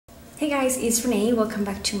Hey guys, it's Renee. Welcome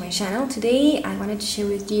back to my channel. Today I wanted to share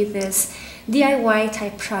with you this DIY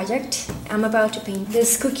type project. I'm about to paint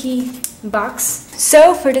this cookie box.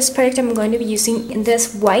 So for this project I'm going to be using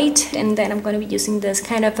this white, and then I'm going to be using this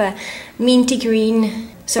kind of a minty green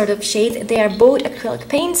sort of shade. They are both acrylic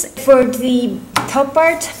paints. For the top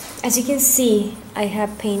part, as you can see, I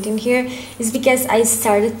have paint in here. It's because I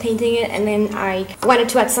started painting it and then I wanted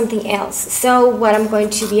to add something else. So what I'm going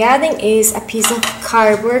to be adding is a piece of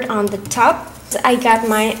cardboard on the top. I got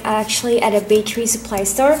mine actually at a bakery supply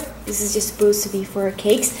store. This is just supposed to be for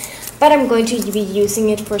cakes, but I'm going to be using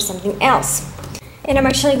it for something else. And I'm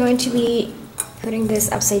actually going to be putting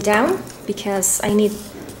this upside down because I need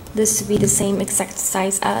this to be the same exact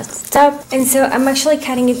size as the top. And so I'm actually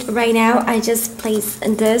cutting it right now. I just placed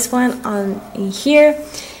this one on in here,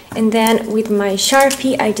 and then with my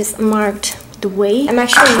Sharpie I just marked the way. I'm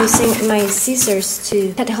actually using my scissors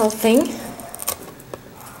to cut the whole thing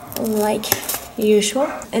like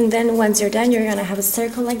usual. And then once you're done, you're gonna have a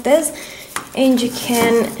circle like this, and you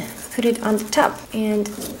can put it on the top. And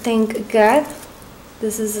thank God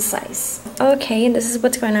this is the size. Okay, this is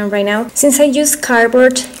what's going on right now. Since I use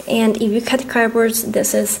cardboard, and if you cut cardboard,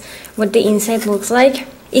 this is what the inside looks like.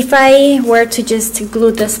 If I were to just glue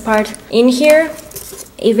this part in here,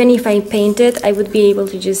 even if I paint it, I would be able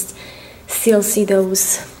to just still see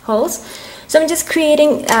those holes. So I'm just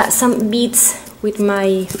creating some beads with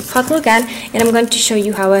my hot glue gun, and I'm going to show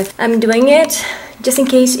you how I'm doing it. Just in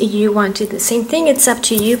case you want to do the same thing, it's up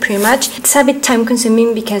to you pretty much. It's a bit time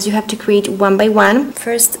consuming because you have to create one by one.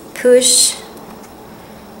 First push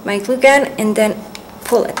my glue gun and then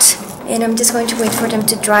pull it. And I'm just going to wait for them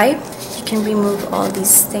to dry. You can remove all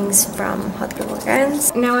these things from hot glue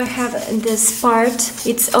guns. Now I have this part.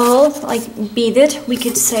 It's all like beaded, we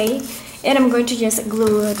could say. And I'm going to just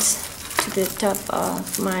glue it to the top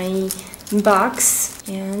of my box.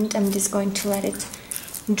 And I'm just going to let it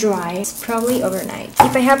dry, probably overnight.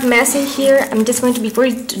 If I have mess in here, I'm just going to, before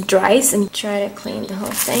it dries, and try to clean the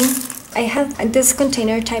whole thing. I have this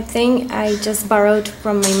container type thing I just borrowed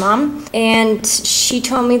from my mom, and she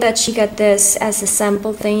told me that she got this as a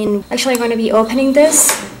sample thing. Actually, I'm going to be opening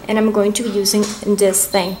this, and I'm going to be using this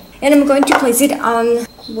thing, and I'm going to place it on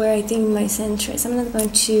where I think my center is. I'm not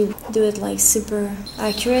going to do it like super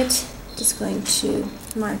accurate, just going to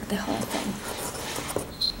mark the whole thing,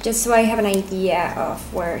 just so I have an idea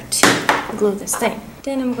of where to glue this thing.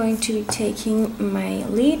 Then I'm going to be taking my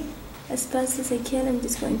lid as fast as I can. I'm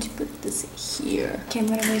just going to put this here. Okay, I'm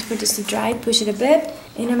going to wait for this to dry, push it a bit,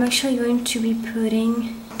 and I'm actually going to be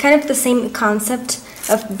putting kind of the same concept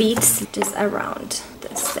of beads just around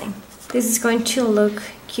this thing. This is going to look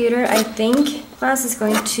cuter, I think. Plus, it's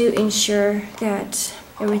going to ensure that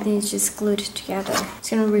everything is just glued together.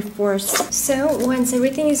 It's going to reinforce. So once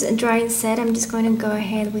everything is dry and set, I'm just going to go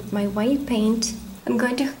ahead with my white paint. I'm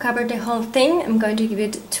going to cover the whole thing. I'm going to give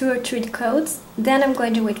it 2 or 3 coats. Then I'm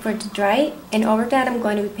going to wait for it to dry. And over that, I'm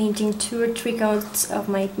going to be painting 2 or 3 coats of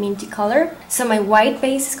my minty color. So my white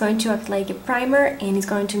base is going to act like a primer, and it's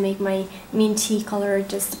going to make my minty color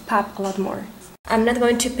just pop a lot more. I'm not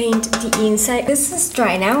going to paint the inside. This is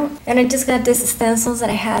dry now, and I just got these stencils that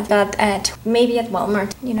I had got at maybe at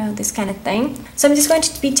Walmart, you know, this kind of thing. So I'm just going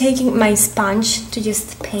to be taking my sponge to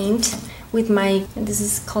just paint with my, this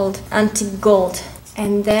is called antique gold,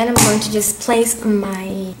 and then I'm going to just place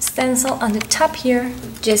my stencil on the top here.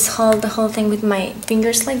 Just hold the whole thing with my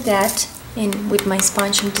fingers like that, and with my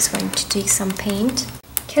sponge I'm just going to take some paint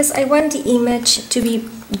because I want the image to be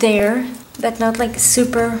there, but not like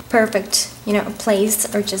super perfect, you know,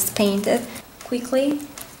 placed or just painted. Quickly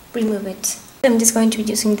remove it. I'm just going to be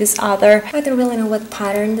using this other, I don't really know what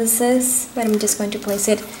pattern this is, but I'm just going to place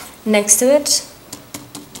it next to it.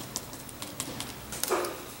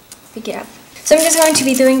 Pick it up. So I'm just going to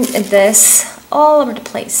be doing this all over the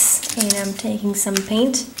place, and I'm taking some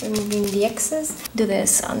paint, removing the excess. Do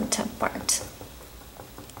this on the top part.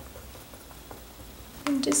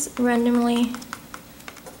 And just randomly,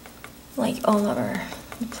 like all over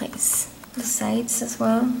the place. The sides as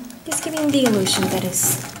well. Just giving the illusion that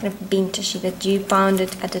is kind of vintagey, that you found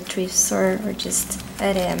it at a thrift store or just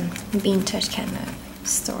at a vintage kind of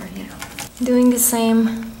store, you know. Doing the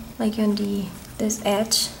same like on this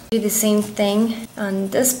edge. Do the same thing on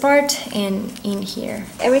this part and in here.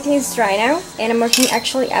 Everything is dry now, and I'm working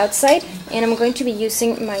actually outside, and I'm going to be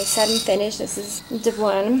using my satin finish. This is the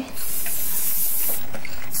one.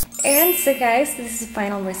 And so guys, this is the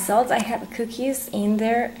final result. I have cookies in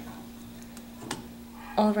there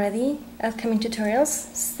already, upcoming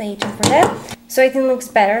tutorials, stay tuned for that. So I think it looks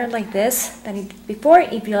better like this than it did before.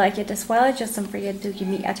 If you like it as well, just don't forget to give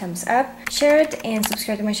me a thumbs up, share it, and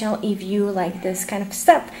subscribe to my channel if you like this kind of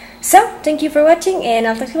stuff. So thank you for watching, and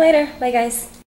I'll talk to you later. Bye guys.